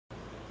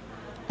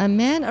A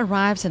man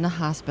arrives in a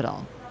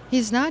hospital.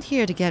 He's not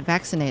here to get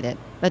vaccinated,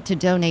 but to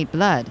donate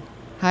blood.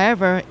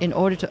 However, in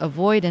order to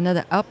avoid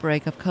another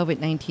outbreak of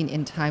COVID-19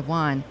 in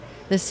Taiwan,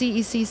 the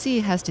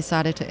CECC has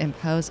decided to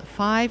impose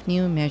 5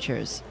 new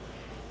measures.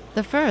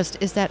 The first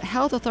is that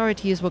health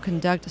authorities will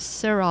conduct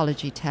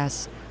serology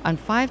tests on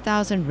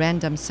 5,000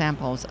 random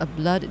samples of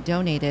blood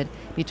donated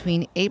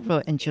between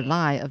April and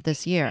July of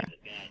this year.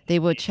 They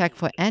will check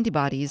for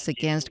antibodies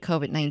against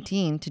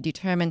COVID-19 to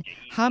determine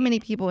how many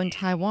people in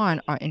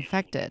Taiwan are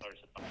infected.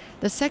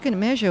 The second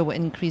measure will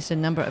increase the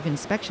number of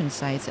inspection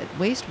sites at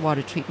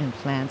wastewater treatment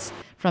plants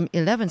from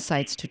 11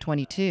 sites to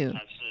 22.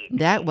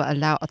 That will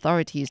allow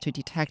authorities to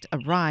detect a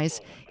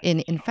rise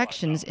in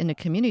infections in the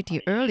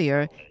community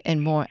earlier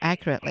and more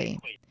accurately.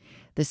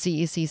 The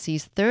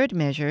CECC's third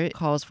measure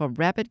calls for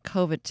rapid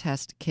COVID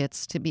test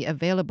kits to be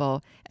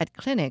available at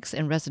clinics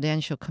in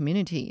residential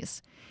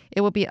communities.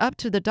 It will be up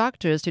to the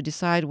doctors to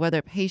decide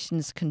whether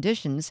patients'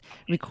 conditions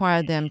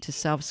require them to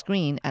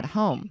self-screen at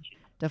home.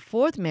 The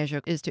fourth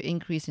measure is to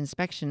increase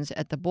inspections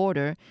at the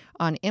border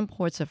on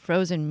imports of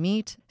frozen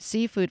meat,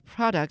 seafood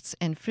products,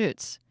 and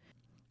fruits.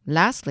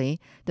 Lastly,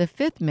 the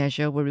fifth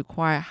measure will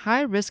require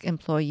high-risk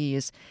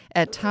employees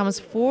at Taiwan's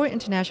 4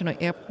 international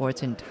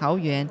airports in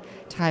Taoyuan,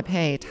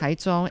 Taipei,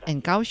 Taichung,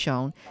 and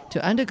Kaohsiung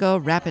to undergo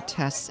rapid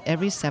tests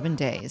every 7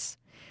 days.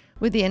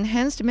 With the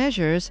enhanced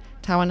measures,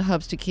 Taiwan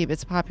hopes to keep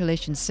its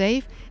population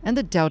safe and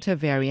the Delta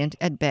variant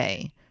at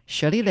bay.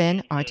 Shirley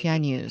Lin, RTI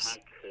News.